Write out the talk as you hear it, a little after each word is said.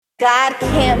God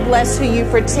can't bless who you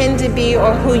pretend to be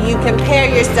or who you compare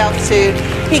yourself to.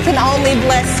 He can only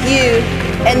bless you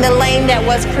in the lane that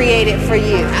was created for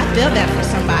you. I feel that for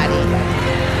somebody.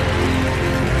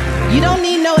 You don't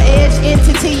need no edge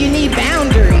entity, you need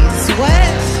boundaries. What?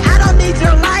 I don't need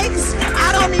your likes,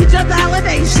 I don't need your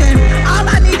validation. All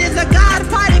I need is a God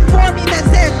fighting for me that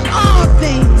says all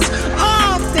things,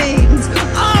 all things,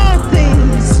 all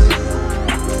things.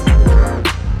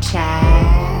 Child.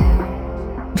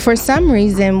 For some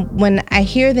reason, when I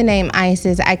hear the name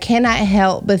Isis, I cannot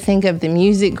help but think of the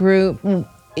music group.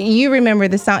 You remember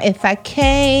the song, If I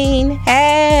Can't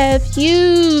Have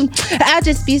You, I'll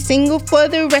just be single for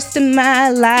the rest of my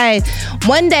life.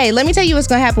 One day, let me tell you what's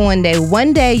going to happen one day.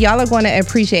 One day, y'all are going to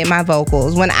appreciate my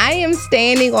vocals. When I am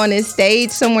standing on a stage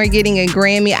somewhere getting a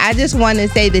Grammy, I just want to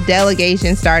say the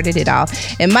delegation started it off.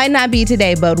 It might not be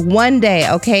today, but one day,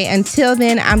 okay? Until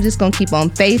then, I'm just going to keep on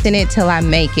faithing it till I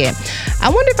make it. I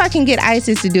wonder if I can get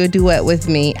Isis to do a duet with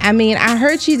me. I mean, I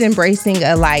heard she's embracing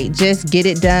a just get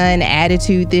it done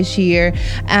attitude this year.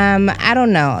 I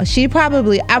don't know. I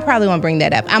probably won't bring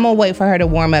that up. I'm gonna wait for her to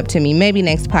warm up to me. Maybe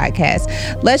next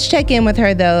podcast. Let's check in with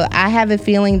her though. I have a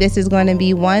feeling this is going to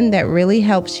be one that really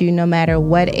helps you no matter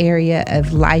what area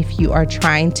of life you are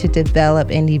trying to develop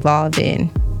and evolve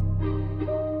in.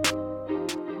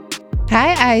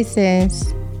 Hi,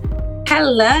 Isis.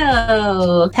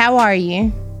 Hello. How are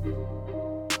you?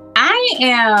 I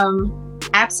am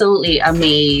absolutely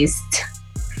amazed.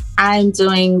 I'm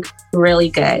doing really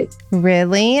good.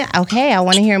 Really? Okay, I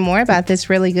want to hear more about this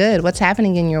really good. What's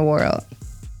happening in your world?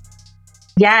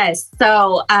 Yes.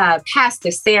 So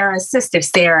Pastor Sarah, Sister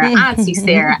Sarah, Auntie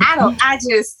Sarah,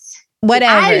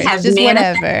 whatever. I have just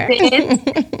manifested.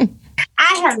 Whatever.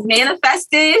 I have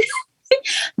manifested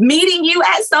meeting you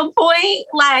at some point.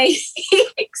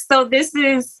 So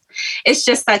it's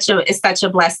just such a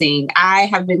blessing. I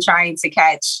have been trying to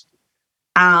catch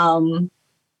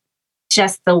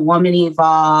just the Woman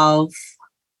Evolve,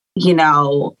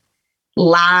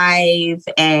 live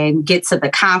and get to the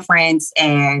conference,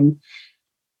 and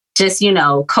just,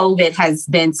 COVID has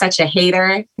been such a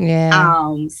hater.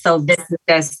 Yeah. So this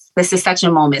is such a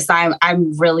moment. So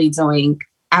I'm really doing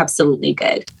absolutely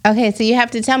good. Okay. So you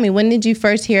have to tell me, when did you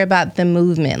first hear about the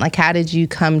movement? How did you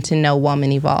come to know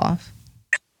Woman Evolve?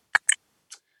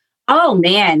 Oh,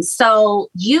 man. So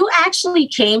you actually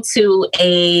came to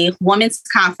a women's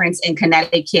conference in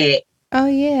Connecticut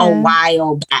a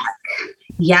while back.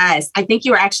 Yes. I think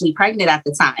you were actually pregnant at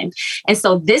the time. And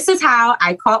so this is how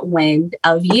I caught wind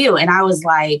of you. And I was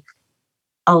like,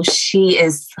 oh, she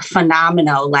is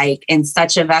phenomenal, in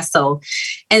such a vessel.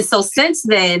 And so since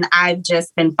then, I've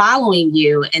just been following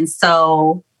you. And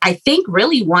so I think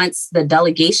really once the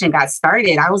delegation got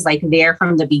started, I was there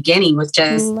from the beginning with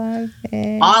just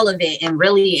all of it and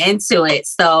really into it.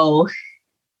 So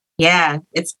yeah,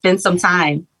 it's been some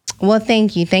time. Well,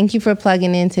 thank you. Thank you for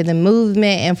plugging into the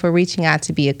movement and for reaching out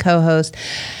to be a co-host.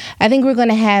 I think we're going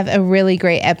to have a really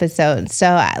great episode.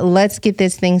 So let's get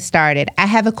this thing started. I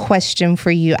have a question for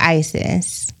you,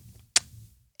 Isis.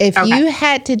 If you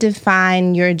had to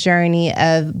define your journey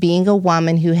of being a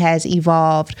woman who has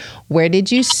evolved, where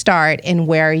did you start and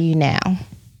where are you now?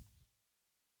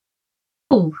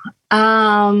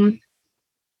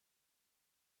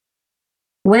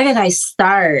 Where did I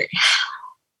start?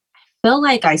 I feel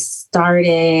like I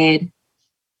started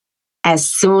as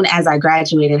soon as I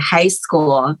graduated high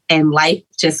school, and life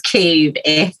just came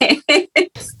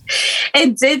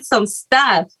and did some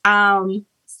stuff.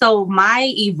 So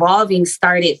my evolving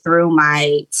started through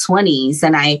my 20s,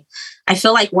 and I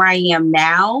feel like where I am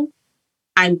now,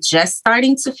 I'm just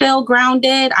starting to feel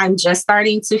grounded. I'm just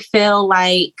starting to feel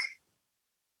like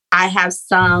I have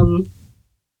some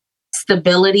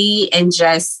stability in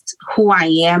just who I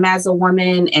am as a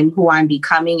woman and who I'm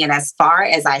becoming, and as far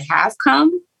as I have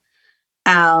come.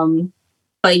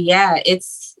 But yeah,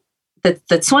 it's the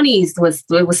 20s was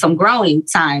some growing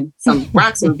time. Some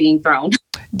rocks were being thrown.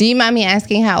 Do you mind me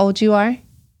asking how old you are?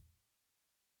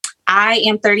 I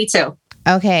am 32.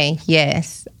 Okay,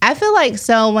 yes. I feel like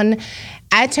when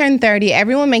I turned 30,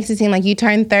 everyone makes it seem like you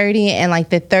turn 30 and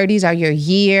the 30s are your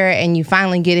year and you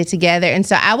finally get it together. And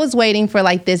so I was waiting for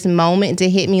this moment to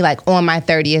hit me on my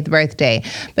 30th birthday.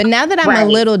 But now that I'm a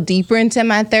little deeper into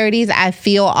my 30s, I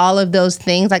feel all of those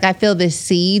things. I feel the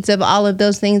seeds of all of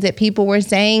those things that people were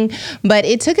saying. But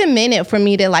it took a minute for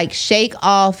me to shake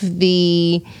off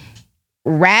the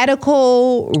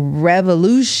radical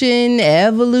evolution,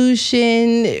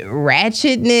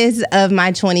 ratchetness of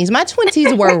my 20s. My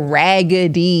 20s were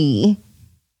raggedy.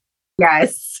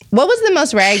 Yes. What was the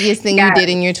most raggiest thing you did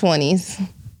in your 20s?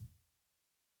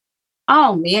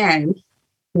 Oh, man.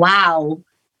 Wow.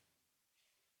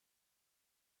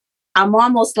 I'm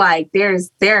almost like there's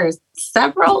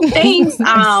several things.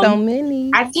 So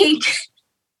many.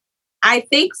 I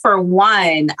think for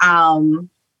one,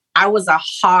 I was a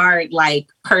hard like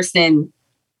person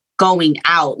going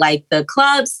out, like the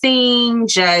club scene,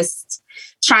 just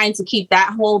trying to keep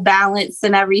that whole balance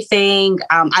and everything.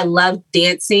 I loved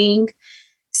dancing.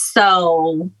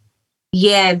 So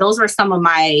yeah, those were some of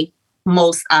my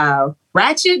most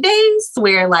ratchet days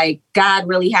where like God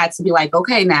really had to be like,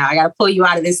 okay, now I got to pull you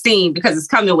out of this scene because it's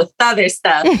coming with other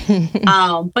stuff.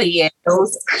 But yeah,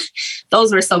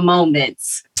 those were some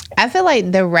moments. I feel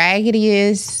like the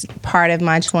raggediest part of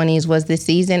my 20s was the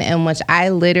season in which I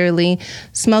literally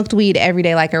smoked weed every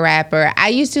day like a rapper. I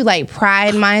used to like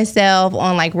pride myself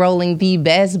on like rolling the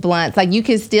best blunts. Like you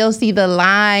could still see the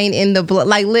line in the blunt.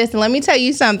 Like, listen, let me tell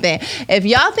you something. If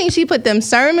y'all think she put them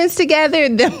sermons together,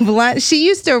 them blunts, she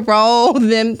used to roll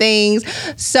them things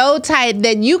so tight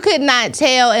that you could not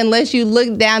tell unless you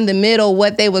looked down the middle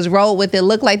what they was rolled with. It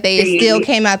looked like they still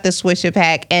came out the Swisher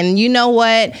pack. And you know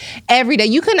what? Every day,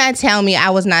 you could not tell me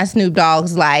I was not Snoop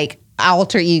Dogg's like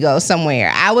alter ego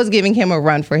somewhere. I was giving him a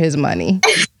run for his money.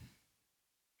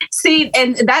 See,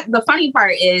 and that the funny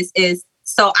part is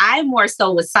so I more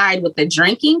so would side with the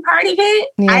drinking part of it.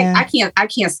 Yeah. I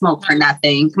can't smoke for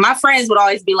nothing. My friends would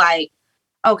always be like,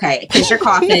 okay, because you're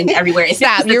coughing everywhere.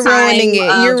 Stop, you're ruining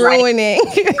it. You're ruining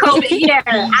COVID. Yeah,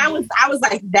 I was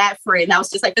like that friend. I was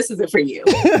just like, this isn't for you.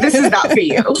 This is not for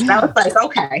you. And I was like,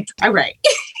 okay, all right.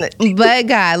 But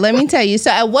God, let me tell you. So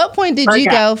at what point did you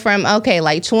go from, okay,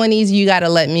 like 20s, you got to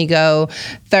let me go.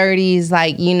 30s,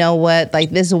 like, you know what? Like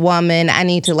this woman, I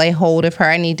need to lay hold of her.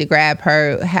 I need to grab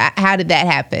her. How did that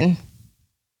happen?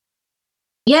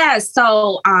 Yeah.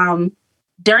 So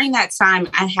during that time,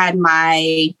 I had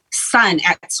my son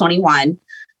at 21.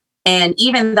 And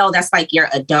even though that's like your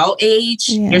adult age,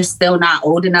 you're still not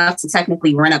old enough to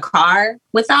technically rent a car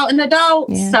without an adult.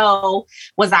 Yeah. So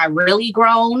was I really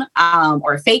grown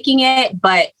or faking it?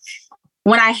 But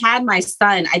when I had my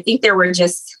son, I think there were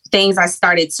just things I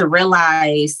started to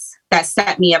realize that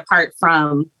set me apart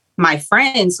from my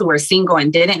friends who were single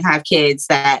and didn't have kids,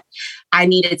 that I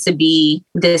needed to be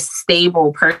this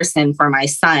stable person for my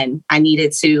son. I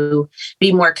needed to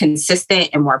be more consistent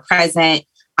and more present.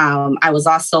 I was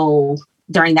also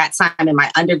during that time in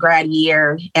my undergrad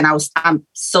year, and I'm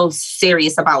so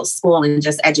serious about school and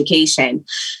just education.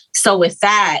 So with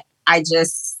that, I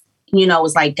just,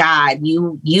 was like, God,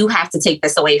 you have to take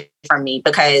this away from me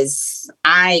because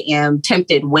I am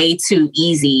tempted way too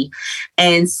easy.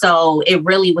 And so it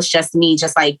really was just me,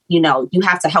 just like, you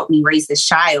have to help me raise this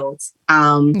child.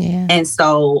 And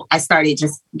so I started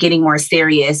just getting more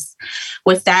serious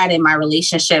with that in my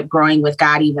relationship, growing with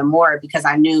God even more, because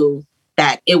I knew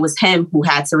that it was him who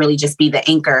had to really just be the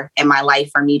anchor in my life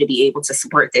for me to be able to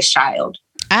support this child.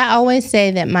 I always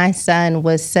say that my son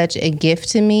was such a gift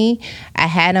to me. I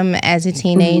had him as a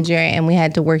teenager, and we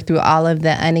had to work through all of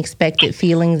the unexpected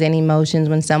feelings and emotions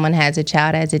when someone has a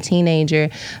child as a teenager.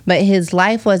 But his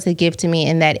life was a gift to me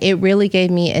in that it really gave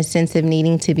me a sense of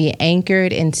needing to be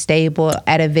anchored and stable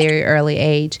at a very early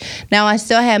age. Now, I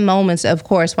still had moments, of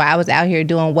course, where I was out here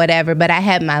doing whatever, but I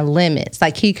had my limits.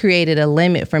 Like, he created a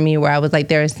limit for me where I was like,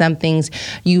 there are some things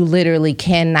you literally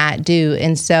cannot do.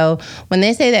 And so when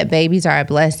they say that babies are a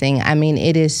blessing, I mean,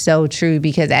 it is so true,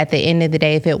 because at the end of the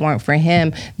day, if it weren't for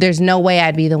him, there's no way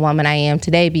I'd be the woman I am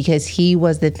today, because he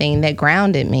was the thing that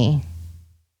grounded me.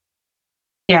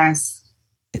 Yes.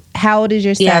 How old is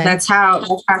your son? Yeah, that's how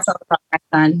I felt about my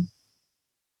son.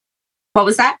 What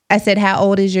was that? I said, how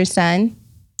old is your son?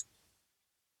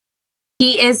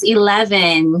 He is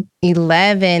 11.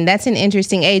 11. That's an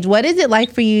interesting age. What is it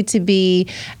like for you to be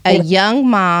a young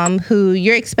mom who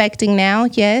you're expecting now?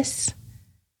 Yes.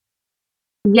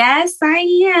 Yes, I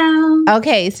am.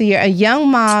 Okay, so you're a young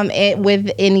mom with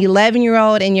an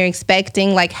 11-year-old and you're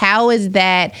expecting. Like, how is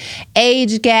that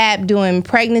age gap doing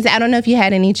pregnancy? I don't know if you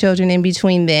had any children in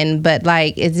between then, but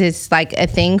like, is this like a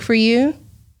thing for you?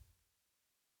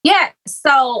 Yeah,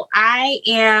 so I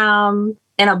am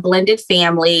in a blended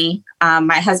family.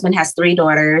 My husband has 3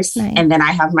 daughters, nice. And then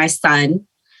I have my son.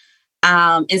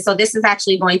 And so this is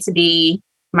actually going to be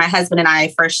my husband and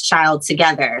I first child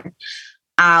together.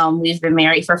 We've been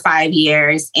married for 5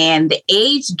 years, and the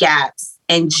age gaps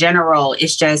in general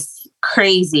is just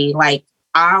crazy. Like,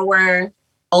 our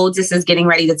oldest is getting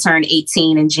ready to turn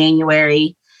 18 in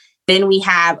January. Then we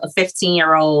have a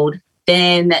 15-year-old.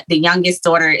 Then the youngest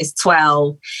daughter is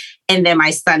 12. And then my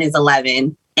son is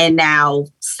 11. And now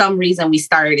some reason we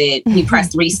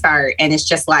pressed restart, and it's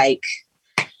just like,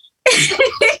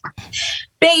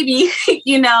 baby,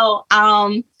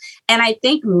 and I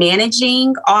think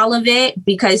managing all of it,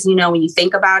 because, when you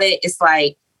think about it, it's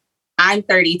like I'm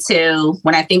 32.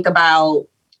 When I think about,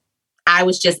 I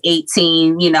was just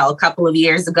 18, a couple of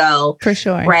years ago. For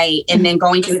sure. Right. And then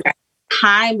going through that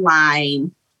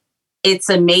timeline, it's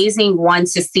amazing, one,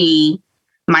 to see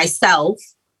myself,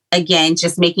 again,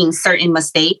 just making certain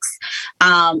mistakes.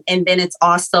 And then it's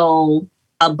also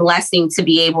a blessing to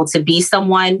be able to be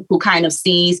someone who kind of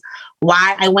sees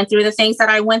why I went through the things that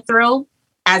I went through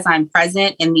as I'm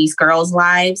present in these girls'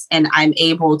 lives, and I'm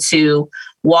able to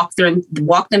walk them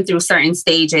through certain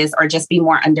stages, or just be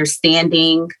more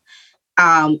understanding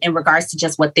in regards to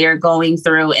just what they're going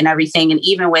through and everything. And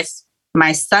even with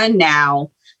my son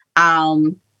now,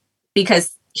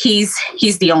 because he's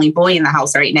the only boy in the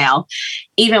house right now,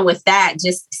 even with that,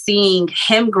 just seeing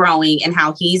him growing and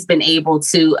how he's been able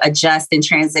to adjust and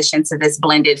transition to this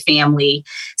blended family.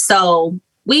 So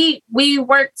we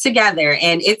work together,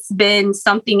 and it's been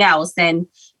something else. And,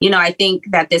 I think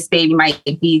that this baby might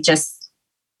be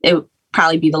it would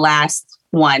probably be the last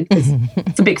one.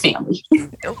 It's a big family.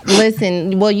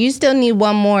 Listen, well, you still need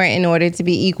one more in order to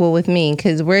be equal with me,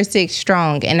 because we're 6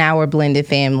 strong in our blended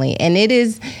family. And it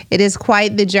is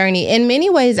quite the journey. In many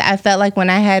ways, I felt like when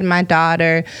I had my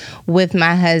daughter with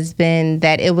my husband,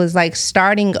 that it was like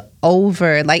starting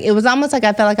over. Like, it was almost like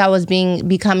I felt like I was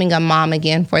becoming a mom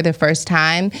again for the first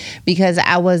time, because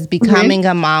I was becoming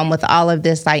a mom with all of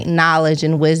this like knowledge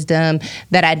and wisdom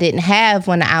that I didn't have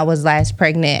when I was last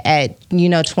pregnant at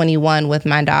 21 with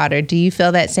my daughter. Do you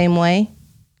feel that same way?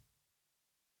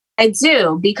 I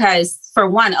do, because for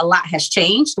one, a lot has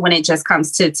changed when it just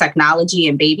comes to technology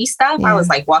and baby stuff. Yeah. I was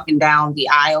like walking down the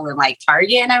aisle in like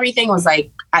Target and everything was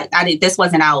like, this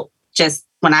wasn't out just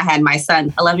when I had my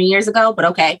son 11 years ago, but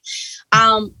okay.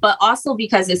 But also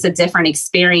because it's a different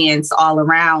experience all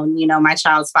around. My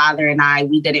child's father and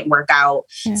we didn't work out.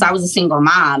 Yeah. So I was a single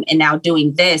mom, and now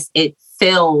doing this, it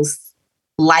feels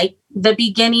like the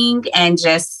beginning, and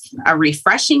just a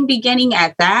refreshing beginning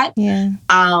at that. Yeah.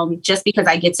 Just because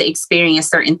I get to experience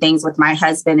certain things with my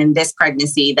husband in this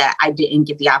pregnancy that I didn't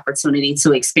get the opportunity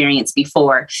to experience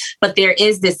before. But there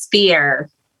is this fear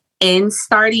in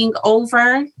starting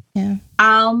over. Yeah.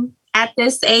 At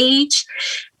this age,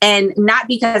 and not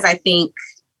because I think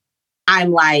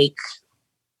I'm like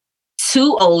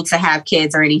too old to have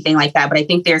kids or anything like that, but I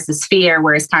think there's this fear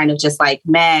where it's kind of just like,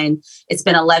 man, it's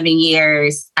been 11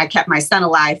 years. I kept my son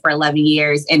alive for 11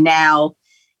 years, and now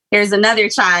here's another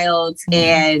child.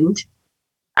 And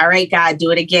all right, God, do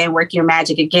it again, work your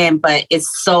magic again. But it's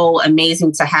so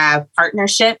amazing to have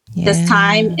partnership this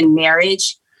time in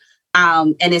marriage.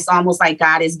 And it's almost like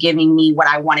God is giving me what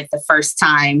I wanted the first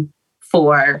time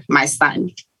for my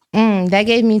son. That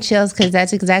gave me chills, because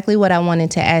that's exactly what I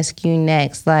wanted to ask you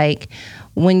next. Like,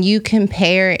 when you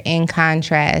compare and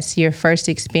contrast your first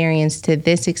experience to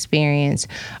this experience,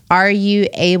 are you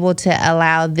able to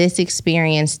allow this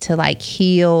experience to like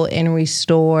heal and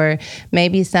restore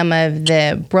maybe some of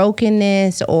the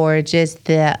brokenness or just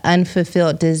the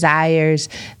unfulfilled desires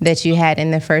that you had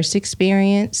in the first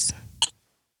experience?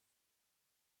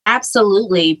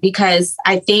 Absolutely, because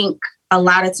I think a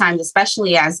lot of times,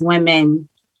 especially as women,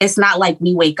 it's not like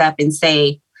we wake up and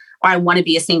say, oh, I want to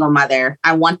be a single mother.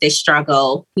 I want this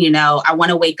struggle. I want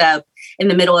to wake up in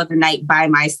the middle of the night by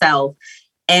myself.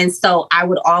 And so I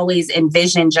would always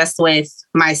envision, just with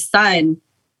my son,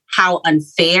 how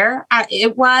unfair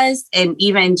it was, and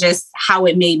even just how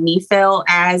it made me feel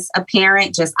as a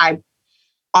parent. Just I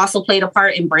also played a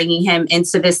part in bringing him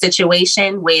into this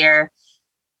situation where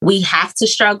we have to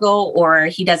struggle, or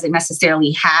he doesn't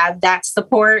necessarily have that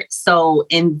support. So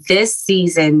in this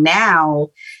season now,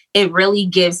 it really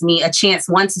gives me a chance,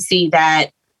 one, to see that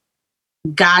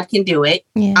God can do it.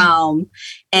 Yeah.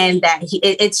 And that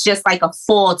it's just like a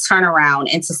full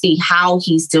turnaround, and to see how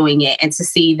he's doing it, and to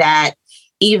see that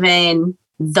even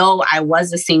though I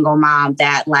was a single mom,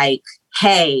 that like,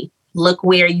 hey, look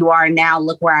where you are now,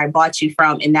 look where I bought you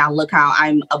from, and now look how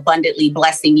I'm abundantly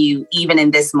blessing you even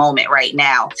in this moment right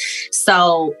now.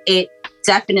 So it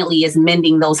definitely is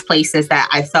mending those places that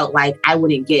I felt like I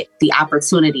wouldn't get the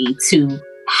opportunity to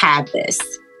have this.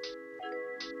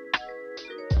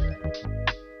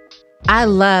 I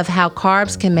love how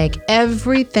carbs can make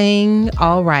everything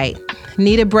all right.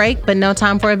 Need a break but no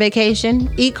time for a vacation?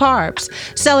 Eat carbs.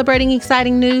 Celebrating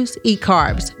exciting news? Eat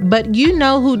carbs. But you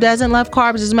know who doesn't love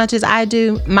carbs as much as I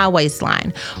do? My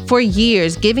waistline. For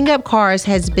years, giving up carbs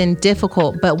has been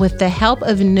difficult, but with the help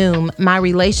of Noom, my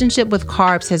relationship with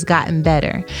carbs has gotten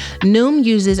better. Noom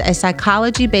uses a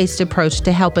psychology-based approach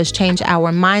to help us change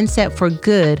our mindset for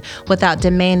good without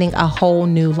demanding a whole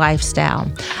new lifestyle.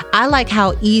 I like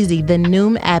how easy the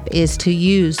Noom app is to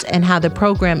use, and how the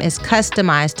program is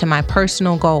customized to my personal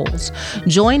personal goals.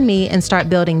 Join me and start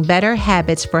building better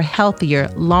habits for healthier,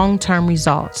 long-term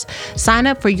results. Sign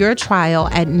up for your trial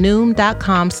at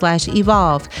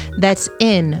noom.com/evolve. That's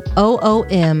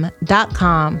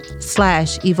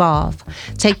NOOM.com/evolve.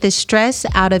 Take the stress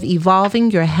out of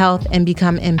evolving your health and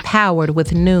become empowered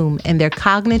with Noom and their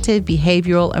cognitive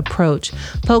behavioral approach,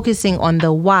 focusing on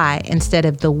the why instead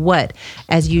of the what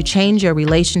as you change your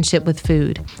relationship with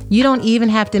food. You don't even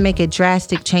have to make a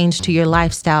drastic change to your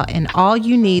lifestyle, and all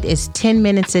you need is 10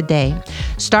 minutes a day.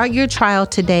 Start your trial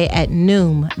today at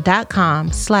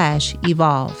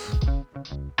noom.com/evolve.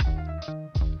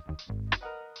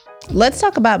 Let's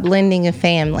talk about blending a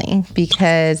family,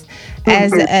 because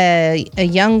as a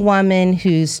young woman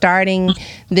who's starting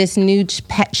this new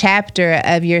chapter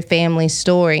of your family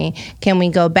story, can we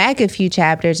go back a few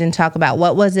chapters and talk about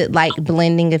what was it like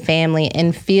blending a family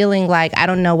and feeling like, I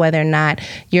don't know whether or not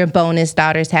your bonus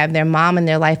daughters have their mom in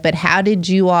their life, but how did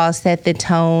you all set the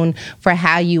tone for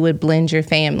how you would blend your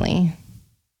family?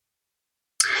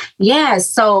 Yeah,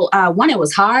 so one, it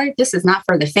was hard. This is not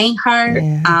for the faint heart.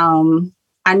 Yeah.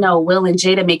 I know Will and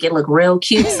Jada make it look real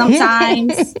cute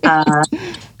sometimes.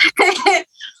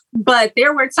 But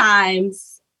there were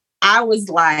times I was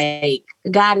like,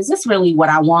 God, is this really what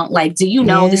I want? Like, do you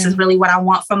know this is really what I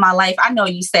want for my life? I know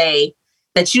you say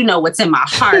that you know what's in my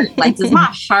heart. Like, does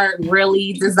my heart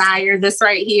really desire this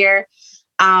right here?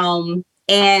 And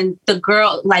the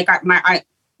girl, like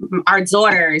our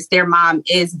daughters, their mom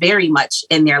is very much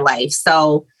in their life.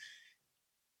 So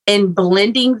in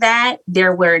blending that,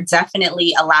 there were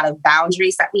definitely a lot of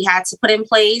boundaries that we had to put in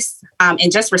place,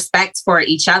 and just respect for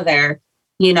each other,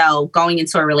 you know, going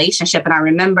into a relationship. And I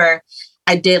remember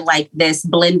I did like this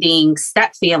blending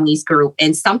step families group,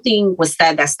 and something was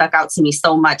said that stuck out to me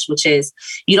so much, which is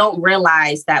you don't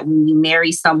realize that when you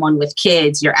marry someone with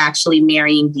kids, you're actually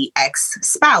marrying the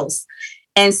ex-spouse.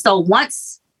 And so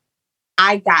once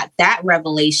I got that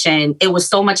revelation, it was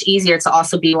so much easier to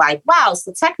also be like, wow,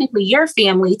 so technically you're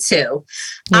family too.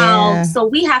 Yeah. So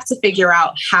we have to figure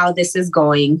out how this is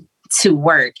going to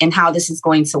work and how this is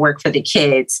going to work for the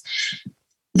kids.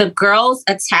 The girls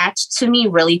attached to me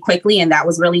really quickly, and that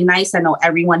was really nice. I know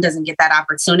everyone doesn't get that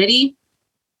opportunity,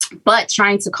 but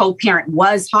trying to co-parent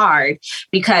was hard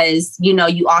because, you know,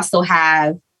 you also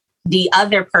have the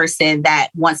other person that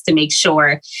wants to make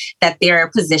sure that their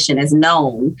position is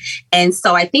known. And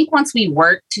so I think once we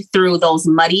worked through those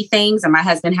muddy things, and my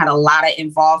husband had a lot of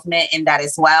involvement in that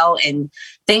as well. And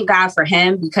thank God for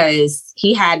him, because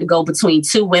he had to go between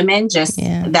two women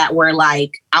that were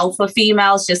like alpha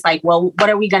females, just like, well, what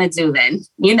are we going to do then?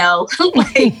 You know,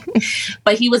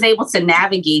 but he was able to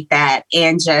navigate that.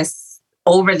 And just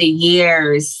over the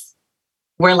years,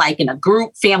 we're like in a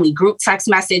family group text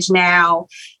message now.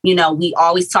 You know, we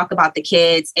always talk about the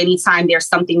kids. Anytime there's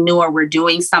something new or we're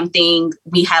doing something,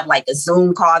 we have like a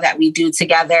Zoom call that we do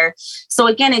together. So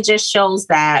again, it just shows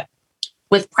that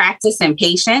with practice and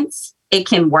patience, it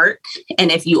can work.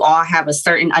 And if you all have a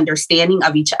certain understanding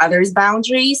of each other's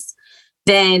boundaries,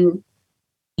 then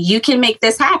you can make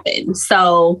this happen.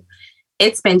 So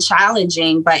it's been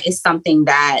challenging, but it's something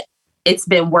that it's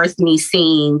been worth me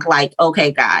seeing, like,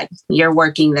 okay, God, you're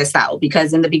working this out.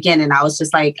 Because in the beginning, I was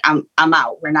just like, I'm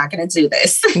out. We're not going to do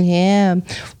this. Yeah.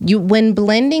 When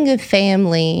blending a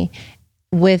family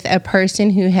with a person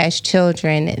who has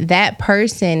children, that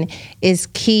person is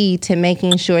key to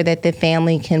making sure that the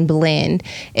family can blend.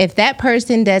 If that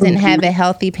person doesn't have a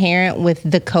healthy parent with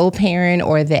the co-parent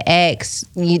or the ex,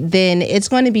 then it's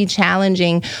going to be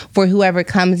challenging for whoever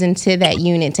comes into that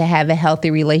unit to have a healthy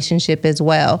relationship as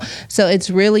well. So it's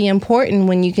really important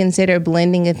when you consider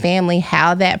blending a family,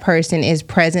 how that person is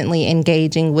presently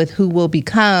engaging with who will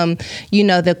become, you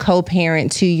know, the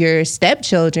co-parent to your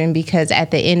stepchildren, because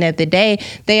at the end of the day,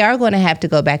 they are going to have to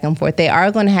go back and forth. They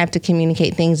are going to have to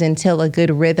communicate things until a good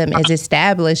rhythm is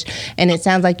established. And it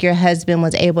sounds like your husband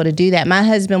was able to do that. My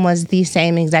husband was the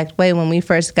same exact way when we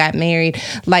first got married.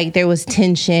 Like, there was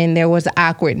tension, there was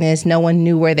awkwardness. No one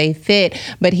knew where they fit.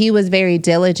 But he was very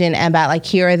diligent about, like,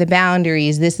 here are the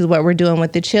boundaries. This is what we're doing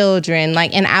with the children.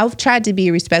 Like, and I've tried to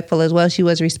be respectful as well. She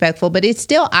was respectful, but it's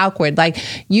still awkward. Like,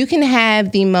 you can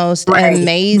have the most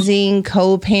amazing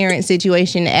co-parent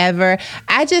situation ever.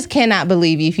 I just cannot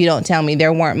believe you if you don't tell me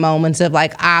there weren't moments of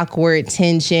like awkward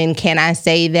tension. Can I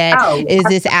say that? Is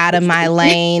this out of my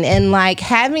lane? And like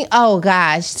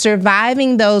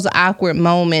surviving those awkward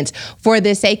moments for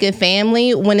the sake of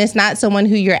family when it's not someone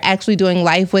who you're actually doing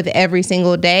life with every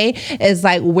single day is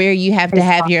like where you have to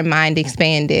have your mind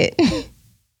expanded.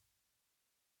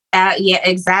 Yeah,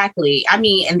 exactly. I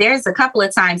mean, and there's a couple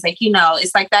of times, like, you know,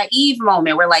 it's like that Eve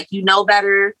moment where like, you know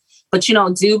better, but you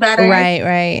don't do better.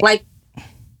 Right. Like,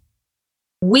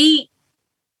 we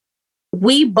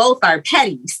both are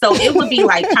petty. So it would be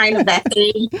like kind of that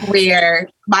thing where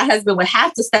my husband would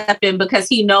have to step in because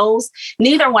he knows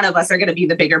neither one of us are going to be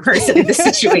the bigger person in the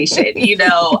situation, you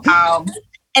know?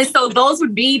 And so those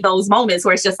would be those moments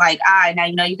where it's just like, now,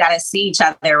 you know, you got to see each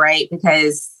other, right?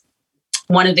 Because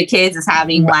one of the kids is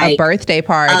having like a birthday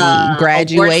party,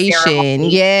 graduation.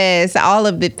 Yes, all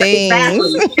of the things.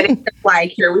 Exactly. And it's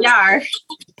like, here we are.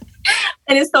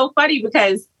 And it's so funny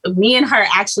because me and her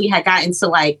actually had gotten into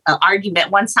like an argument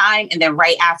one time. And then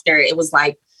right after, it was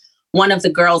like one of the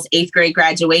girls' 8th grade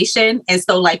graduation. And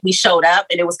so like we showed up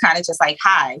and it was kind of just like,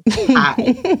 hi.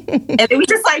 And then we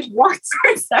just like walked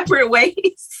our separate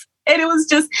ways. And it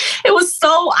was so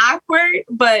awkward.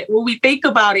 But when we think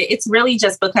about it, it's really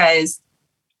just because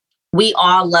we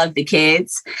all love the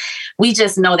kids. We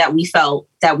just know that we felt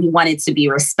that we wanted to be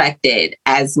respected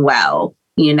as well,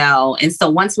 you know? And so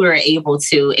once we were able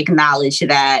to acknowledge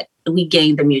that, we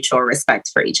gained the mutual respect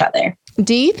for each other.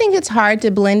 Do you think it's hard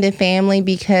to blend a family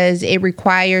because it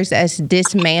requires us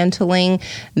dismantling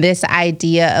this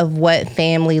idea of what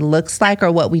family looks like or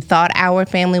what we thought our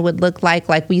family would look like?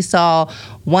 Like we saw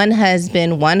one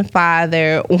husband, one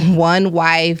father, one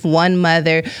wife, one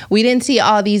mother. We didn't see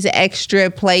all these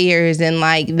extra players and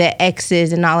like the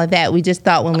exes and all of that. We just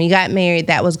thought when we got married,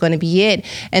 that was going to be it.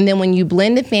 And then when you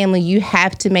blend a family, you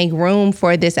have to make room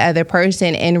for this other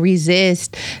person and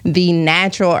resist the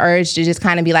natural urge to just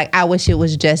kind of be like, I wish it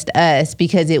was just us,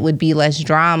 because it would be less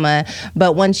drama.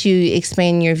 But once you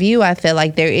expand your view, I feel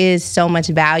like there is so much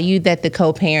value that the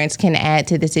co-parents can add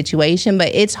to the situation. But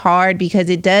it's hard because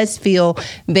it does feel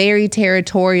very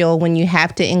territorial when you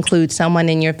have to include someone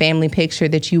in your family picture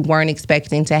that you weren't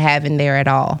expecting to have in there at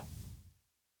all.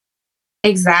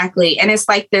 Exactly. And it's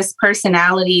like this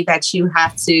personality that you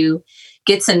have to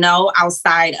get to know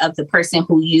outside of the person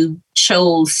who you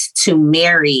chose to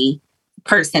marry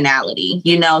personality,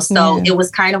 you know? So It was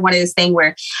kind of one of those things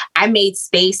where I made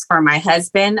space for my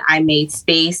husband. I made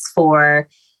space for,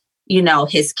 you know,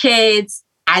 his kids.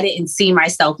 I didn't see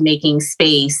myself making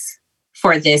space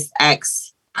for this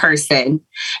ex person.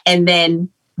 And then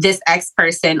this ex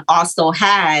person also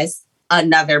has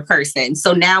another person.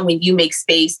 So now when you make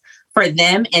space for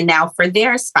them and now for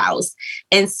their spouse.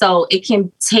 And so it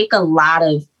can take a lot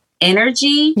of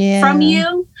energy from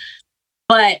you,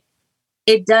 but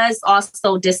it does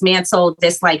also dismantle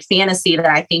this like fantasy that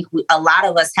I think a lot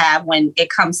of us have when it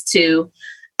comes to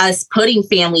us putting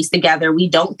families together. We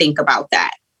don't think about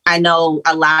that. I know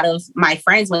a lot of my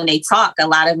friends, when they talk, a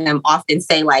lot of them often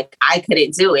say like, I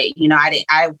couldn't do it. You know,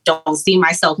 I don't see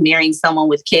myself marrying someone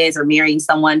with kids or marrying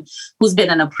someone who's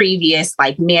been in a previous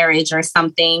like marriage or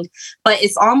something. But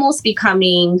it's almost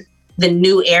becoming the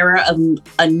new era of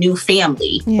a new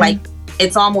family. Like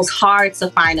it's almost hard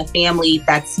to find a family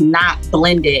that's not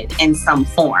blended in some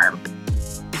form.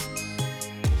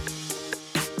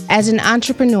 As an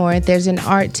entrepreneur, there's an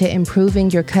art to improving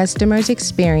your customer's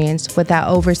experience without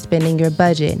overspending your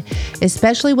budget,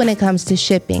 especially when it comes to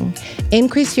shipping.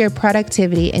 Increase your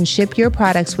productivity and ship your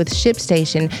products with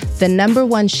ShipStation, the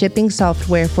 #1 shipping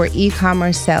software for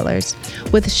e-commerce sellers.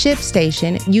 With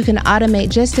ShipStation, you can automate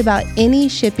just about any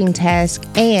shipping task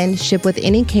and ship with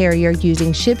any carrier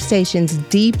using ShipStation's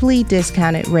deeply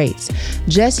discounted rates.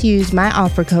 Just use my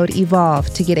offer code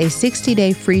EVOLVE to get a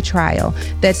 60-day free trial.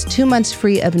 That's 2 months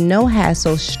free of no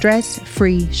hassle,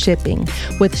 stress-free shipping.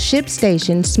 With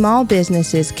ShipStation, small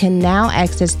businesses can now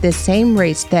access the same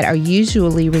rates that are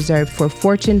usually reserved for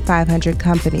Fortune 500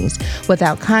 companies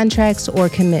without contracts or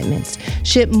commitments.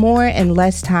 Ship more in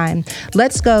less time.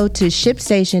 Let's go to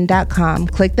ShipStation.com,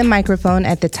 click the microphone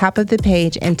at the top of the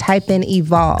page and type in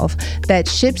EVOLVE.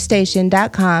 That's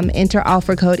ShipStation.com, enter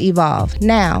offer code EVOLVE.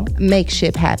 Now, make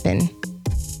ship happen.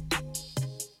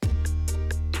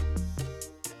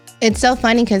 It's so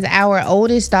funny because our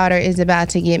oldest daughter is about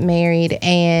to get married,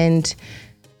 and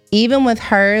even with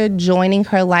her joining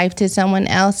her life to someone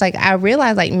else, like I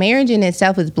realized like marriage in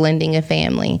itself is blending a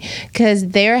family, because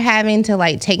they're having to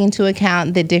like take into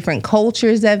account the different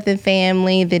cultures of the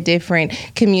family, the different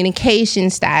communication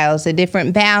styles, the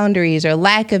different boundaries or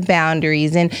lack of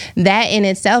boundaries. And that in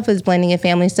itself is blending a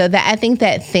family. So that I think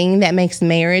that thing that makes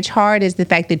marriage hard is the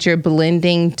fact that you're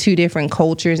blending 2 different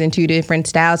cultures and 2 different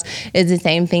styles is the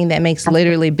same thing that makes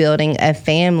literally building a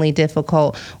family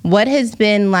difficult. What has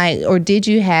been like, or did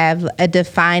you have a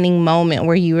defining moment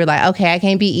where you were like, okay, I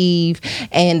can't be Eve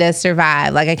and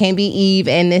survive. Like I can't be Eve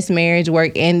and this marriage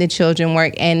work and the children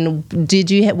work. And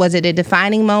was it a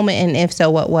defining moment? And if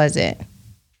so, what was it?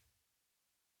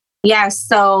 Yeah.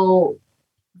 So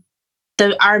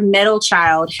our middle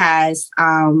child she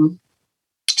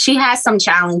has some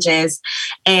challenges,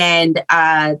 and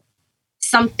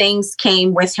some things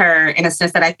came with her in a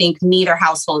sense that I think neither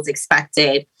households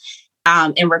expected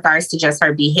in regards to just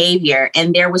her behavior.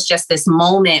 And there was just this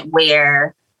moment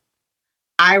where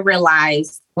I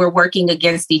realized we're working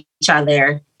against each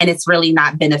other and it's really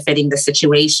not benefiting the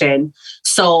situation.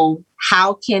 So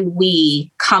how can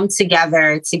we come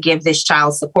together to give this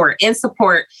child support and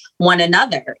support one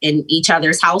another in each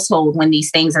other's household when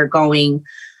these things are going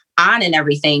on and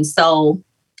everything? So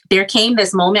there came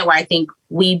this moment where I think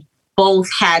we both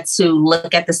had to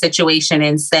look at the situation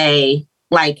and say,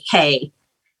 like, hey,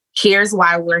 here's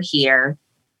why we're here.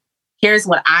 Here's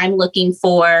what I'm looking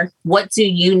for. What do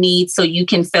you need so you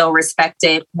can feel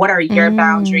respected? What are your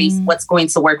boundaries? What's going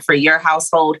to work for your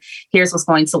household? Here's what's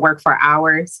going to work for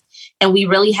ours. And we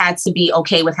really had to be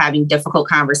okay with having difficult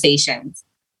conversations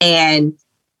and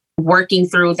working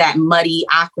through that muddy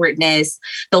awkwardness,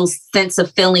 those sense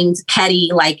of feelings, petty,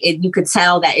 like you could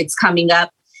tell that it's coming up.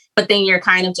 But then you're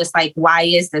kind of just like, why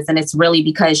is this? And it's really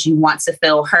because you want to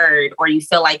feel heard or you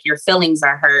feel like your feelings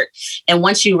are hurt. And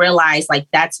once you realize like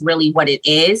that's really what it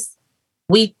is,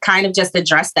 we kind of just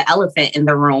addressed the elephant in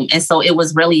the room. And so it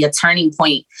was really a turning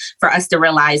point for us to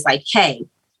realize like, hey,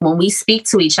 when we speak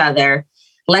to each other,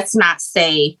 let's not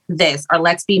say this, or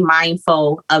let's be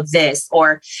mindful of this,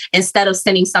 or instead of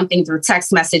sending something through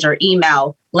text message or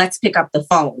email, let's pick up the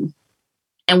phone.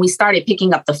 And we started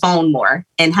picking up the phone more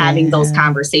and having those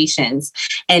conversations.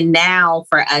 And now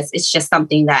for us, it's just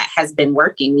something that has been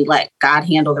working. We let God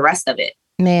handle the rest of it.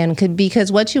 Man, because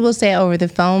what you will say over the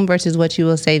phone versus what you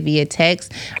will say via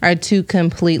text are two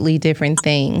completely different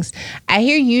things. I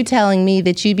hear you telling me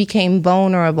that you became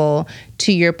vulnerable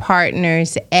to your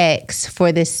partner's ex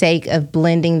for the sake of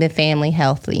blending the family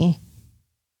healthy.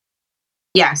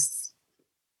 Yes.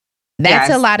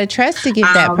 That's a lot of trust to give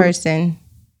that person.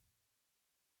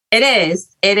 It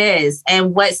is. It is.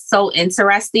 And what's so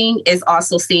interesting is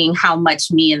also seeing how much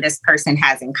me and this person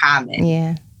has in common.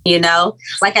 Yeah. You know,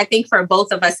 like I think for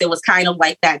both of us, it was kind of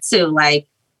like that, too. Like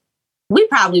we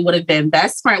probably would have been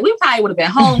best friends. We probably would have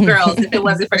been homegirls if it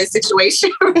wasn't for the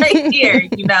situation right here,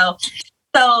 you know.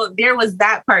 So there was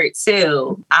that part,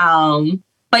 too.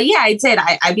 But yeah, I did.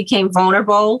 I became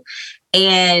vulnerable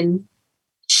and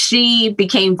she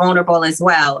became vulnerable as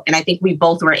well. And I think we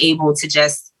both were able to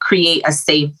just create a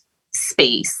safe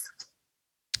space.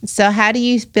 So how do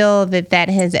you feel that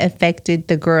has affected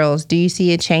the girls? Do you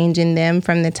see a change in them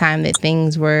from the time that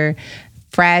things were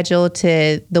fragile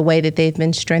to the way that they've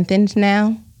been strengthened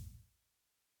now?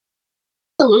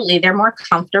 Absolutely. They're more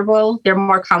comfortable. They're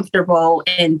more comfortable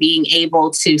in being able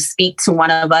to speak to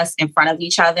one of us in front of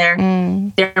each other.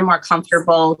 They're more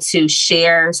comfortable to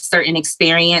share certain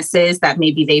experiences that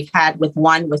maybe they've had with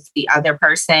the other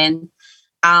person.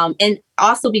 And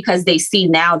also because they see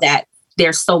now that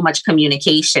there's so much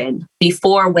communication.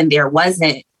 Before, when there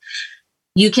wasn't,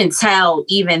 you can tell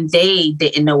even they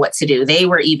didn't know what to do. They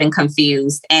were even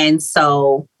confused. And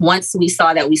so once we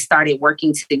saw that we started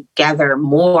working together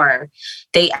more,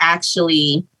 they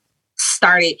actually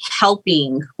started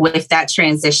helping with that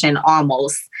transition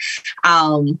almost.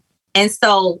 And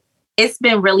so it's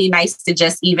been really nice to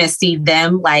just even see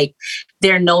them, like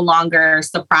they're no longer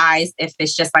surprised if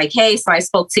it's just like, hey, so I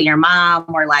spoke to your mom,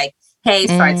 or like, hey,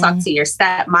 so I talked to your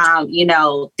stepmom. You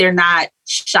know, they're not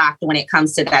shocked when it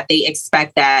comes to that. They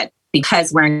expect that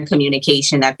because we're in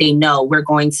communication, that they know we're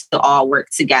going to all work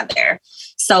together.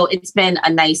 So it's been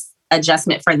a nice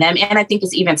adjustment for them. And I think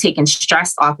it's even taken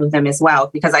stress off of them as well,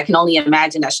 because I can only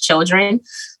imagine as children,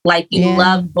 like you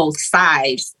love both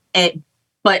sides,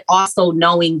 but also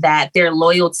knowing that their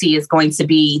loyalty is going to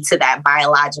be to that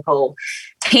biological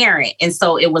parent. And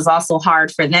so it was also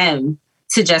hard for them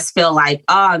to just feel like,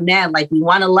 oh man, like we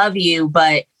want to love you,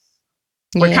 but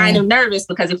we're kind of nervous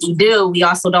because if we do, we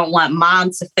also don't want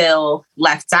mom to feel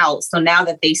left out. So now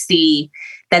that they see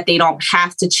that they don't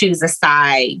have to choose a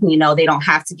side, you know, they don't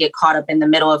have to get caught up in the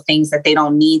middle of things that they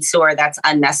don't need to, or that's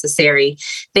unnecessary.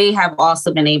 They have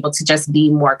also been able to just be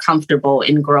more comfortable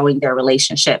in growing their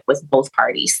relationship with both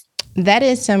parties. That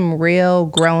is some real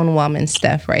grown woman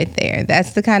stuff right there.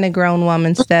 That's the kind of grown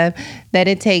woman stuff that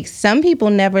it takes. Some people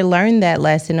never learn that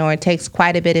lesson, or it takes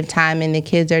quite a bit of time and the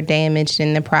kids are damaged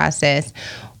in the process.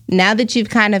 Now that you've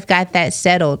kind of got that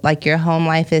settled, like your home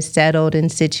life is settled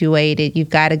and situated, you've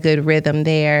got a good rhythm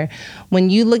there. When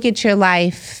you look at your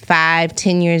life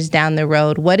 5-10 years down the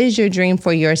road, what is your dream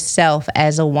for yourself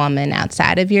as a woman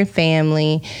outside of your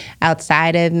family,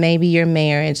 outside of maybe your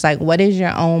marriage? Like, what is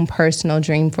your own personal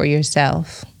dream for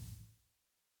yourself?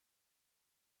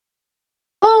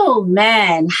 Oh,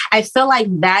 man, I feel like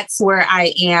that's where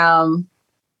I am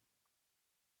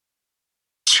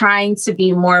trying to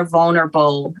be more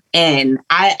vulnerable. And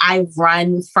I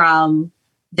run from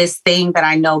this thing that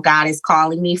I know God is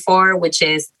calling me for, which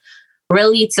is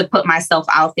really to put myself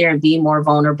out there and be more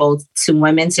vulnerable to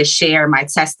women, to share my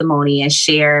testimony and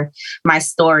share my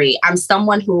story. I'm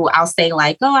someone who I'll say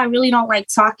like, oh, I really don't like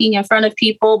talking in front of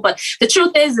people. But the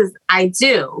truth is I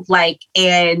do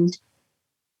and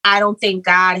I don't think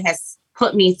God has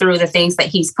put me through the things that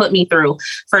he's put me through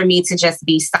for me to just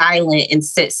be silent and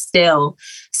sit still.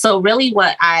 So really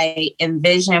what I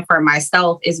envision for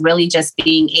myself is really just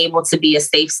being able to be a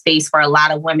safe space for a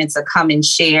lot of women to come and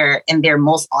share in their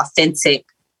most authentic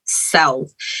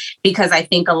self. Because I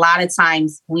think a lot of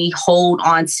times we hold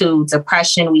on to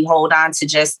depression, we hold on to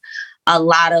just a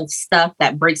lot of stuff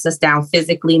that breaks us down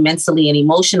physically, mentally, and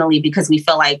emotionally because we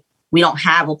feel like we don't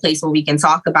have a place where we can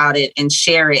talk about it and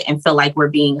share it and feel like we're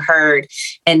being heard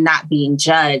and not being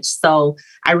judged. So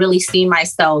I really see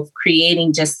myself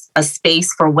creating just a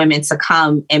space for women to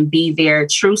come and be their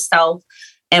true self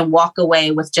and walk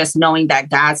away with just knowing that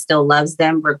God still loves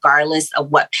them regardless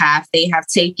of what path they have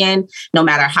taken, no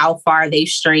matter how far they've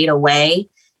strayed away,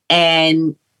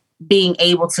 and being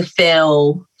able to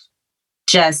feel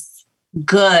just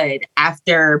good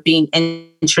after being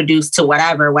introduced to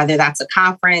whether that's a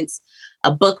conference,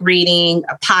 a book reading,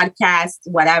 a podcast,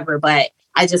 whatever. But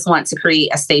I just want to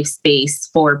create a safe space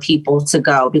for people to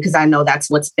go because I know that's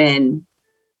what's been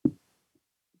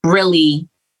really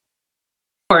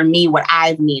for me, what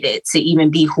I've needed to even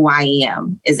be who I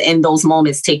am is in those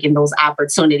moments, taking those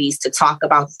opportunities to talk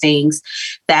about things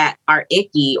that are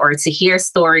icky or to hear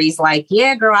stories like,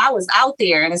 yeah, girl, I was out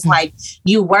there. And it's like,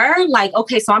 you were like,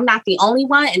 okay, so I'm not the only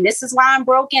one. And this is why I'm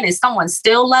broken. And someone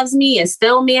still loves me and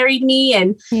still married me.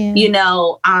 And,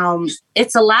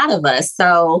 it's a lot of us.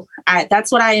 So that's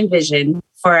what I envision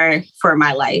for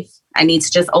my life. I need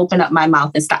to just open up my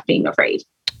mouth and stop being afraid.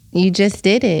 You just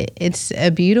did it. It's a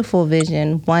beautiful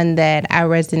vision, one that I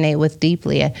resonate with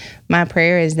deeply. My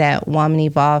prayer is that Woman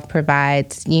Evolve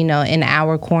provides, in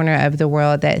our corner of the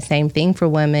world, that same thing for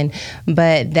women,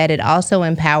 but that it also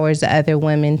empowers other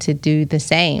women to do the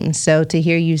same. So to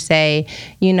hear you say,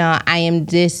 I am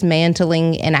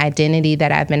dismantling an identity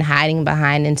that I've been hiding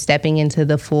behind and stepping into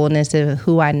the fullness of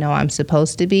who I know I'm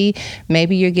supposed to be.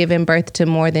 Maybe you're giving birth to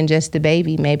more than just a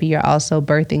baby. Maybe you're also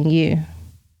birthing you.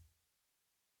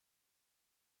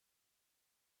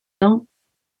 Don't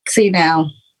see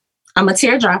now. I'm a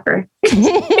teardropper.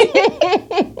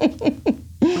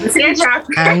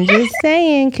 I'm just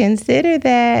saying, consider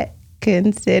that.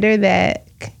 Consider that.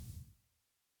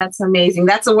 That's amazing.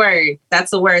 That's a word.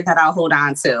 That's a word that I'll hold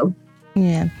on to.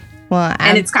 Yeah. Well,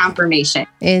 and it's confirmation.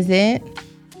 Is it?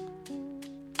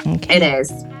 Okay. It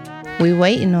is. We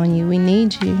waiting on you. We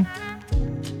need you.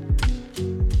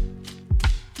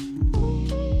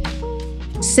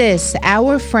 Sis,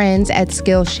 our friends at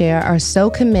Skillshare are so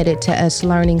committed to us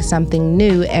learning something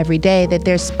new every day that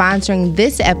they're sponsoring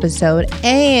this episode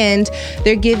and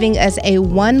they're giving us a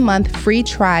 1-month free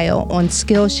trial on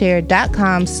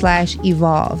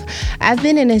Skillshare.com/evolve. I've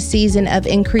been in a season of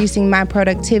increasing my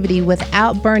productivity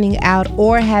without burning out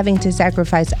or having to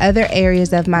sacrifice other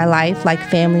areas of my life like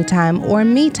family time or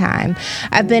me time.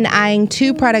 I've been eyeing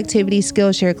 2 productivity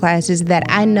Skillshare classes that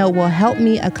I know will help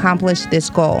me accomplish this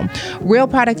goal.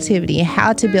 Real Productivity,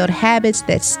 how to build habits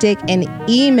that stick, and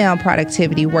email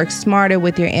productivity, work smarter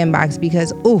with your inbox because,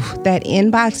 that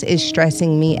inbox is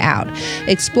stressing me out.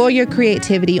 Explore your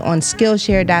creativity on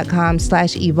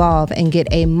Skillshare.com/evolve and get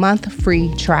a month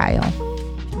free trial.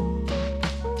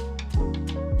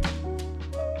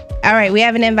 All right, we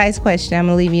have an advice question. I'm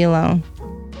going to leave you alone.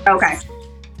 Okay.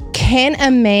 Can a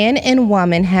man and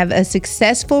woman have a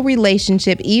successful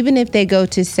relationship even if they go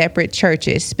to separate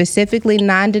churches, specifically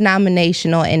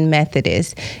non-denominational and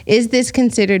Methodist? Is this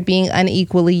considered being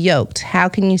unequally yoked? How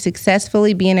can you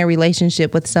successfully be in a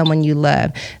relationship with someone you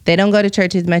love? They don't go to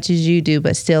church as much as you do,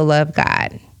 but still love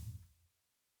God.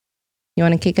 You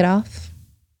want to kick it off?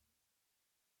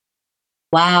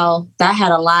 Wow, that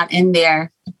had a lot in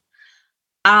there.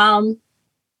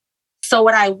 So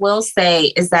what I will say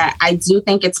is that I do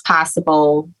think it's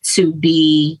possible to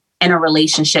be in a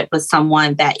relationship with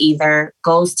someone that either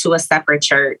goes to a separate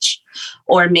church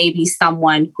or maybe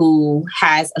someone who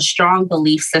has a strong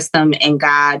belief system in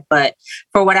God, but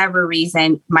for whatever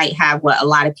reason might have what a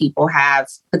lot of people have,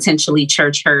 potentially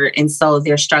church hurt. And so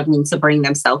they're struggling to bring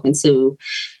themselves into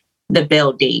the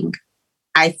building.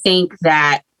 I think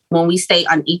that when we say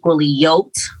unequally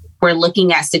yoked, we're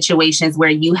looking at situations where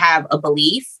you have a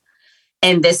belief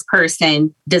and this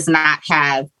person does not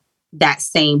have that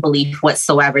same belief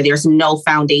whatsoever. There's no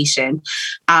foundation.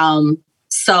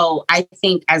 So I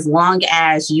think as long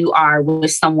as you are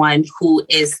with someone who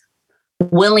is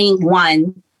willing,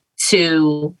 one,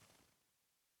 to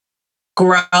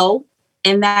grow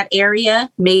in that area,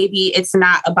 maybe it's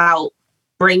not about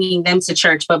bringing them to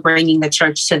church, but bringing the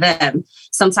church to them.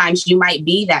 Sometimes you might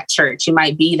be that church. You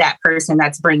might be that person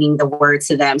that's bringing the word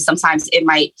to them. Sometimes you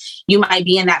might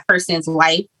be in that person's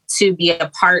life to be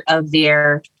a part of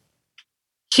their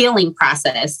healing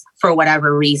process for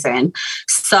whatever reason.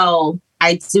 So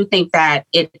I do think that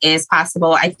it is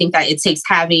possible. I think that it takes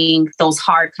having those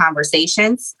hard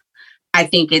conversations. I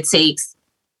think it takes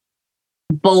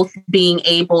both being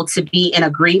able to be in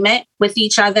agreement with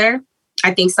each other.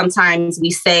 I think sometimes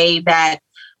we say that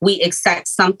we accept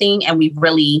something and we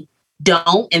really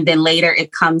don't. And then later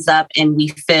it comes up and we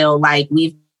feel like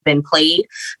we've been played.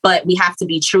 But we have to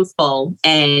be truthful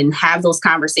and have those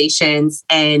conversations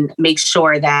and make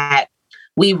sure that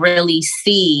we really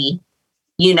see,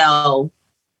 and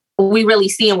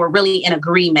we're really in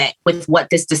agreement with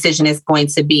what this decision is going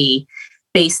to be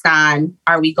based on,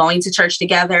 are we going to church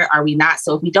together? Are we not?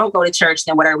 So if we don't go to church,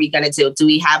 then what are we going to do? Do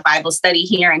we have Bible study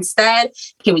here instead?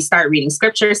 Can we start reading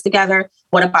scriptures together?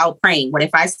 What about praying? What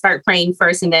if I start praying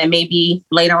first and then maybe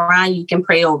later on you can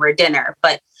pray over dinner?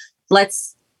 But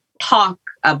let's talk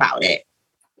about it.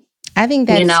 I think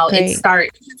that's great. It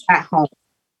starts at home.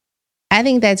 I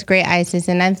think that's great, Isis.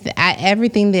 And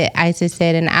everything that Isis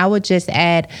said, and I would just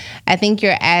add, I think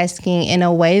you're asking in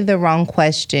a way the wrong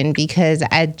question, because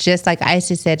just like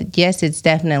Isis said, yes, it's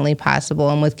definitely possible.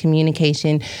 And with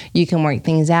communication, you can work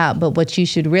things out. But what you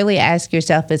should really ask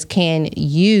yourself is, can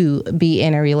you be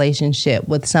in a relationship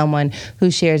with someone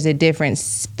who shares a different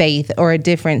faith or a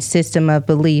different system of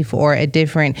belief or a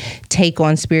different take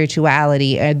on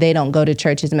spirituality, or they don't go to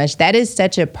church as much? That is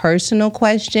such a personal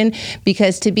question,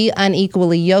 because to be unequally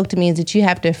yoked means that you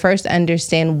have to first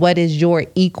understand what is your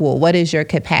equal, what is your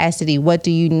capacity, what do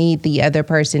you need the other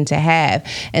person to have.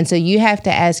 And so you have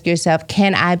to ask yourself,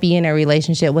 can I be in a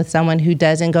relationship with someone who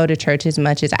doesn't go to church as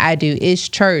much as I do? Is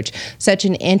church such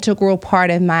an integral part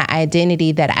of my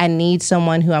identity that I need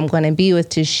someone who I'm going to be with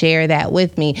to share that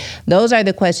with me? Those are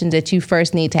the questions that you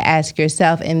first need to ask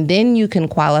yourself, and then you can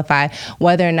qualify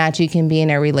whether or not you can be in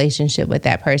a relationship with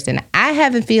that person. I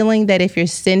have a feeling that if you're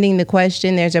sending the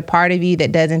question, there's a part of you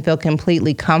that doesn't feel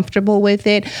completely comfortable with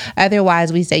it.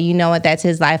 Otherwise, we say, you know what, that's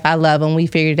his life. I love him. We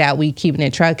figured it out. We keeping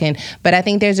it trucking. But I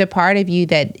think there's a part of you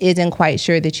that isn't quite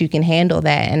sure that you can handle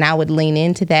that. And I would lean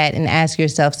into that and ask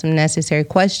yourself some necessary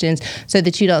questions so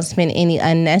that you don't spend any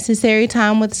unnecessary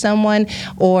time with someone,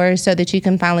 or so that you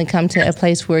can finally come to a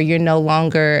place where you're no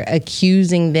longer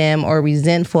accusing them or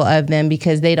resentful of them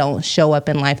because they don't show up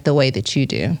in life the way that you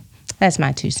do. That's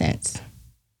my 2 cents.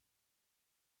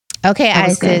 Okay,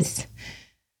 Isis.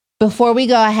 Before we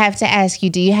go, I have to ask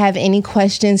you, do you have any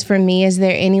questions for me? Is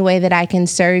there any way that I can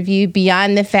serve you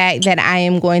beyond the fact that I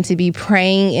am going to be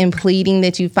praying and pleading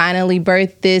that you finally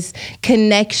birth this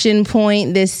connection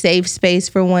point, this safe space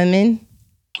for women?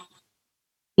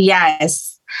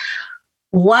 Yes.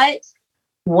 What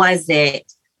was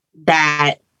it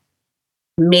that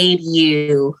made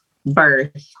you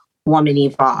birth Woman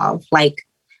Evolve? Like,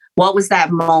 what was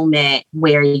that moment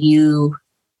where you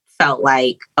felt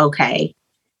like, okay,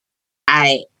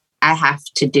 I have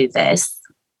to do this?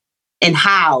 And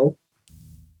how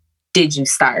did you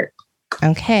start?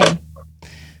 Okay.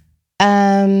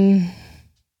 I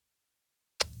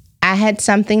had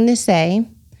something to say,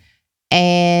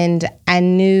 and I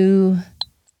knew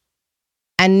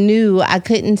I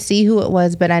couldn't see who it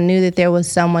was, but I knew that there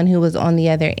was someone who was on the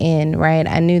other end, right?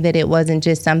 I knew that it wasn't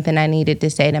just something I needed to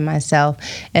say to myself.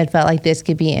 It felt like this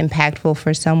could be impactful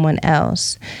for someone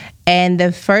else. And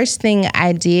the first thing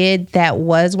I did that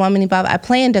was Woman Evolve, I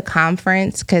planned a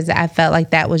conference because I felt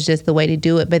like that was just the way to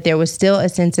do it. But there was still a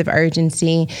sense of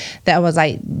urgency that was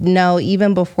like, no,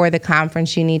 even before the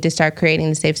conference, you need to start creating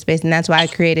the safe space. And that's why I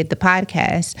created the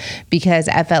podcast, because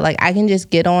I felt like I can just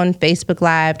get on Facebook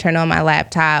Live, turn on my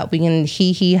laptop. We can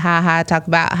ha, talk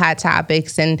about hot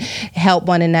topics and help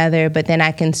one another. But then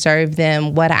I can serve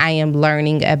them what I am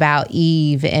learning about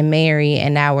Eve and Mary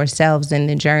and ourselves in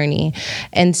the journey.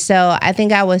 And so I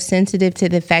think I was sensitive to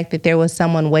the fact that there was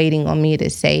someone waiting on me to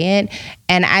say it.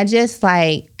 And I just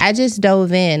I I just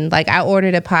dove in. Like, I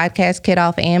ordered a podcast kit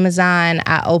off Amazon.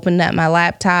 I opened up my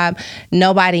laptop.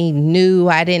 Nobody knew.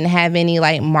 I didn't have any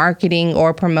like marketing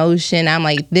or promotion. I'm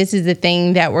like, this is the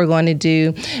thing that we're going to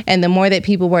do. And the more that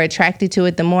people were attracted to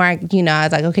it, the more I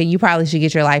was like, okay, you probably should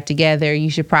get your life together. You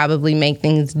should probably make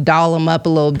things, doll them up a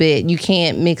little bit. You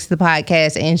can't mix the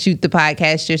podcast and shoot the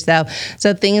podcast yourself.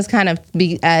 So things kind of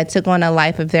took on a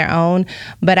life of their own.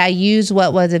 But I used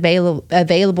what was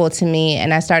available to me,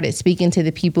 and I started speaking to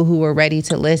the people who were ready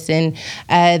to listen,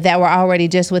 that were already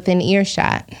just within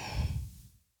earshot.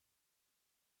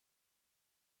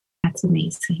 That's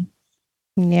amazing.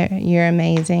 You're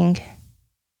amazing.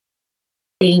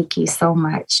 Thank you so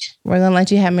much. We're going to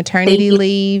let you have maternity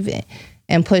leave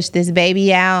and push this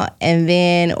baby out, and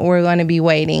then we're going to be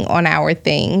waiting on our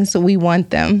things. So we want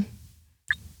them.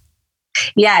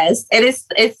 Yes,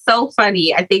 it's so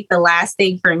funny. I think the last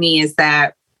thing for me is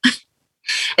that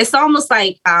it's almost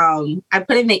like I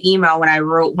put in the email when I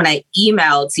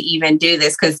emailed to even do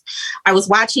this, because I was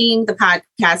watching the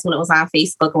podcast when it was on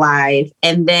Facebook Live,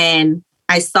 and then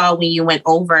I saw when you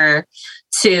transitioned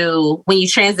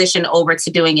over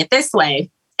to doing it this way.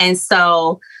 And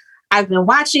so I've been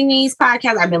watching these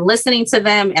podcasts, I've been listening to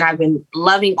them, and I've been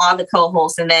loving all the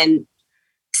co-hosts. And then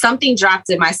something dropped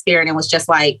in my spirit and was just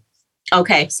like,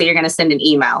 okay, so you're going to send an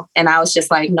email. And I was just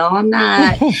like, no, I'm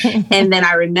not. And then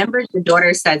I remembered your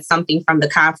daughter said something from the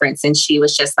conference, and she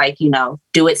was just like,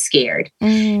 do it scared.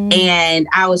 And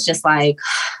I was just like,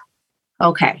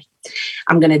 okay,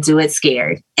 I'm going to do it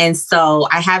scared. And so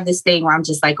I have this thing where I'm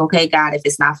just like, okay, God, if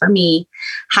it's not for me,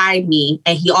 hide me.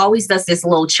 And he always does this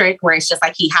little trick where it's just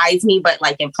like he hides me, but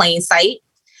like in plain sight.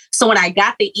 So when I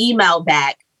got the email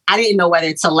back, I didn't know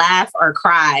whether to laugh or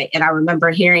cry. And I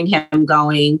remember hearing him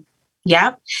going,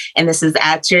 yep. And this is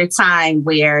at your time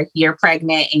where you're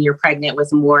pregnant, and you're pregnant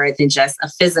with more than just a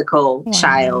physical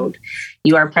child.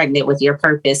 You are pregnant with your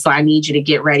purpose. So I need you to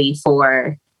get ready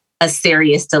for a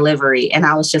serious delivery. And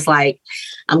I was just like,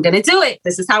 I'm going to do it.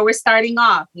 This is how we're starting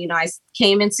off. I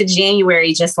came into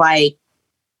January just like,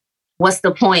 what's the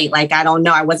point? Like, I don't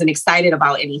know. I wasn't excited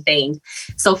about anything.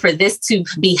 So for this to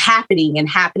be happening in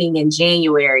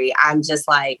January, I'm just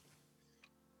like,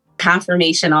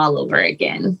 confirmation all over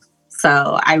again.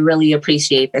 So I really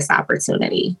appreciate this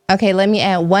opportunity. Okay, let me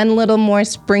add one little more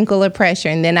sprinkle of pressure,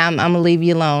 and then I'm going to leave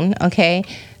you alone, okay?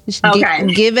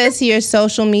 Give us your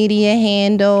social media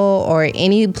handle or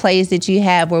any place that you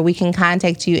have where we can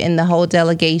contact you and the whole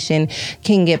delegation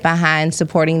can get behind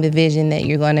supporting the vision that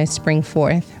you're going to spring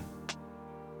forth.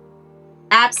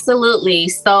 Absolutely.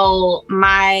 So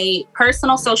my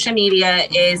personal social media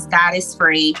is Goddess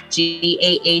Free,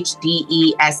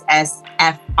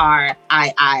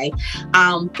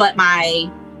 GAHDESSFRII. But my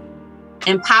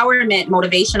empowerment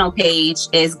motivational page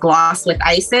is Gloss with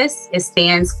Isis. It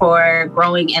stands for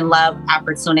Growing in Love,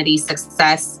 Opportunity,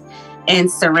 Success,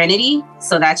 and Serenity.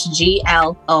 So that's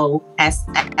GLOSS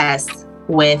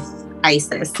with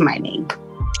Isis, my name.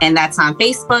 And that's on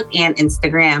Facebook and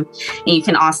Instagram. And you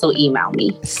can also email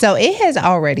me. So it has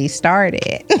already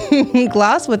started.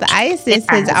 Gloss with Isis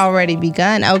has already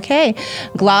begun. Okay.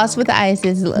 Gloss with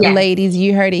Isis. Yes. Ladies,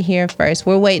 you heard it here first.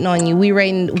 We're waiting on you. We're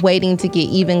waiting to get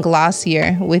even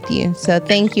glossier with you. So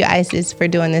thank you, Isis, for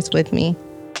doing this with me.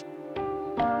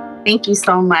 Thank you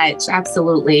so much.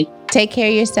 Absolutely. Take care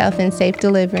of yourself and safe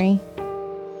delivery.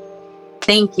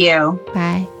 Thank you.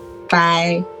 Bye.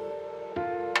 Bye.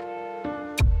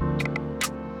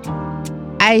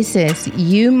 Isis,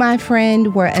 you, my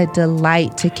friend, were a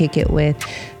delight to kick it with.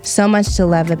 So much to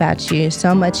love about you,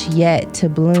 so much yet to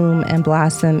bloom and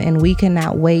blossom, and we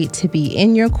cannot wait to be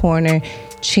in your corner,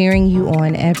 cheering you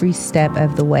on every step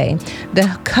of the way.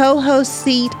 The co-host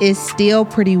seat is still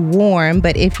pretty warm,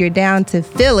 but if you're down to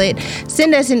fill it,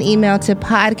 send us an email to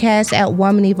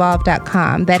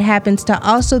podcast@womanevolve.com. That happens to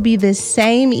also be the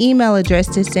same email address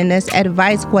to send us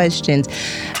advice questions.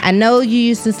 I know you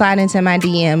used to slide into my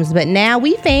DMs, but now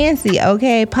we fancy,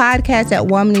 okay?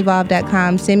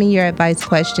 Podcast@womanevolve.com. Send me your advice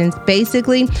questions.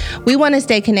 Basically, we want to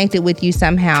stay connected with you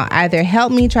somehow. Either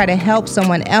help me try to help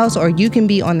someone else, or you can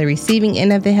be on the receiving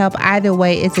end of the help. Either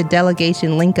way, it's a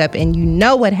delegation link up, and you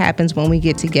know what happens when we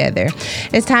get together.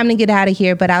 It's time to get out of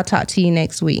here, but I'll talk to you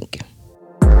next week.